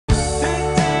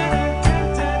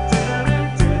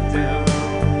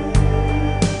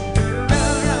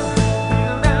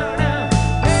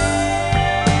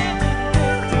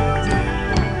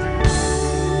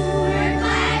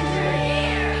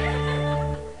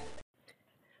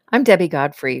I'm Debbie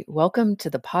Godfrey. Welcome to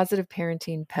the Positive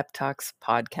Parenting Pep Talks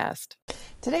podcast.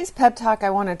 Today's pep talk, I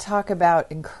want to talk about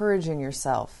encouraging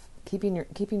yourself, keeping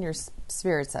your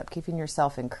spirits up, keeping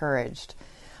yourself encouraged.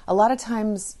 A lot of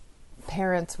times,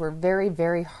 parents, we're very,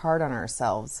 very hard on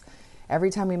ourselves.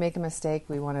 Every time we make a mistake,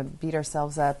 we want to beat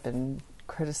ourselves up and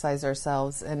criticize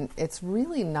ourselves, and it's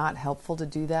really not helpful to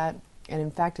do that. And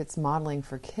in fact, it's modeling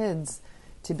for kids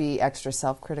to be extra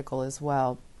self-critical as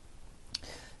well.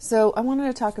 So I wanted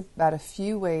to talk about a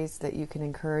few ways that you can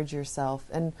encourage yourself.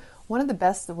 And one of the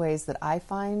best ways that I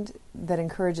find that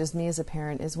encourages me as a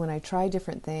parent is when I try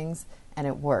different things and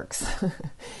it works.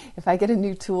 If I get a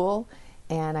new tool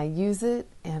and I use it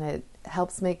and it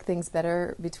helps make things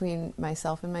better between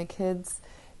myself and my kids,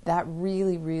 that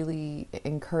really, really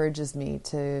encourages me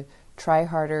to try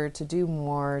harder, to do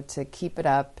more, to keep it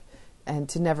up, and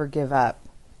to never give up.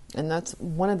 And that's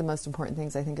one of the most important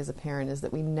things I think as a parent, is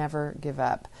that we never give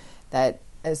up. That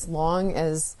as long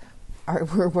as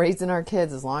we're raising our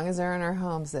kids, as long as they're in our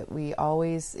homes, that we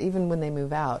always, even when they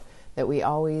move out, that we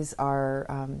always are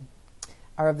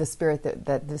of the spirit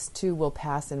that this too will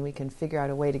pass and we can figure out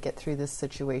a way to get through this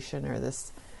situation or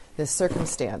this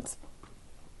circumstance.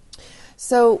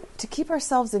 So to keep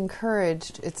ourselves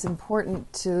encouraged, it's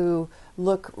important to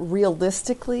look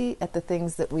realistically at the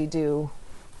things that we do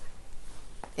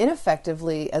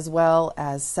ineffectively, as well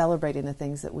as celebrating the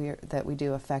things that we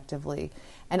do effectively.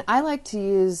 And I like to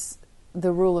use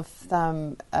the rule of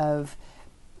thumb of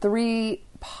 3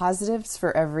 positives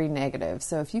for every negative.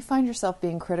 So if you find yourself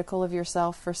being critical of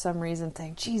yourself for some reason,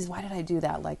 saying, geez, why did I do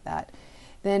that like that?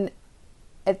 Then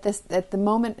at the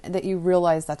moment that you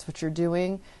realize that's what you're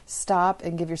doing, stop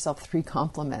and give yourself 3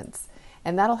 compliments.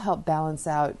 And that'll help balance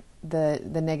out the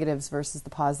negatives versus the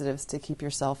positives to keep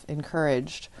yourself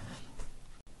encouraged.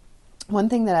 One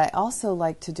thing that I also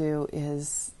like to do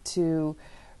is to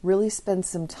really spend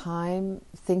some time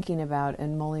thinking about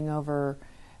and mulling over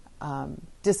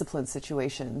discipline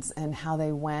situations and how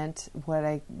they went. What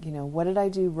did I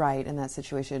do right in that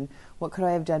situation? What could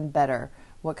I have done better?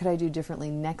 What could I do differently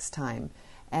next time?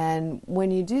 And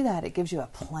when you do that, it gives you a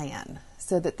plan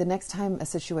so that the next time a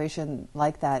situation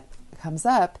like that comes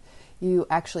up, you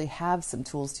actually have some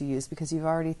tools to use because you've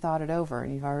already thought it over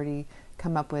and you've already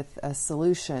come up with a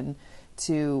solution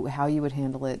to how you would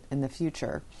handle it in the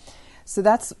future. So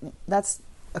that's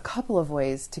a couple of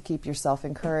ways to keep yourself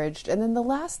encouraged. And then the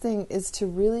last thing is to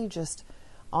really just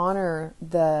honor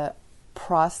the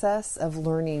process of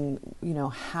learning,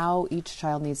 how each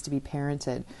child needs to be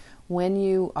parented. When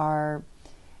you are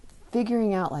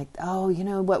figuring out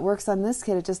what works on this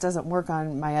kid, it just doesn't work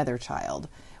on my other child.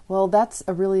 Well, that's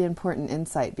a really important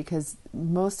insight because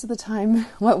most of the time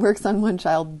what works on one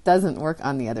child doesn't work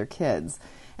on the other kids.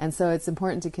 And so it's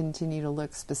important to continue to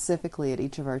look specifically at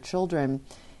each of our children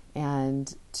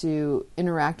and to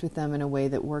interact with them in a way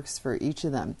that works for each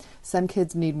of them. Some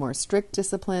kids need more strict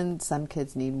discipline, some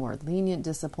kids need more lenient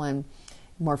discipline,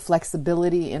 more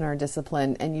flexibility in our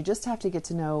discipline, and you just have to get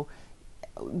to know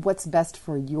what's best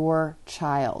for your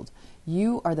child.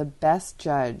 You are the best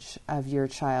judge of your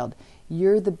child.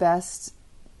 You're the best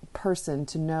person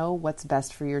to know what's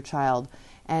best for your child.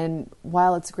 And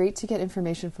while it's great to get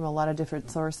information from a lot of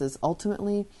different sources,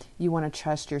 ultimately you want to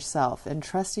trust yourself. And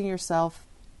trusting yourself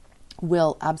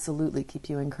will absolutely keep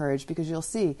you encouraged because you'll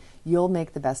see you'll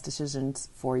make the best decisions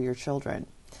for your children.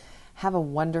 Have a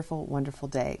wonderful, wonderful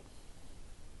day.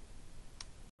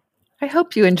 I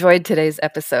hope you enjoyed today's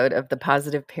episode of the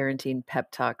Positive Parenting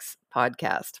Pep Talks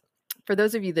podcast. For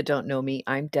those of you that don't know me,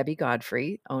 I'm Debbie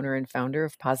Godfrey, owner and founder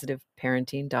of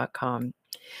positiveparenting.com.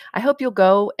 I hope you'll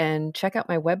go and check out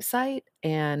my website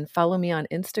and follow me on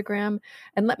Instagram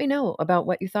and let me know about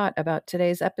what you thought about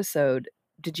today's episode.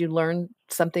 Did you learn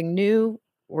something new?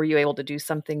 Were you able to do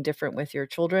something different with your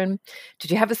children?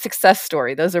 Did you have a success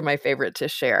story? Those are my favorite to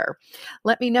share.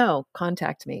 Let me know.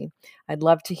 Contact me. I'd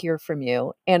love to hear from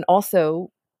you. And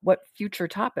also, what future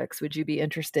topics would you be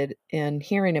interested in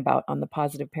hearing about on the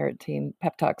Positive Parenting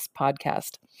Pep Talks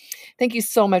podcast? Thank you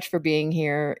so much for being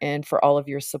here and for all of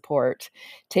your support.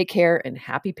 Take care and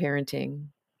happy parenting.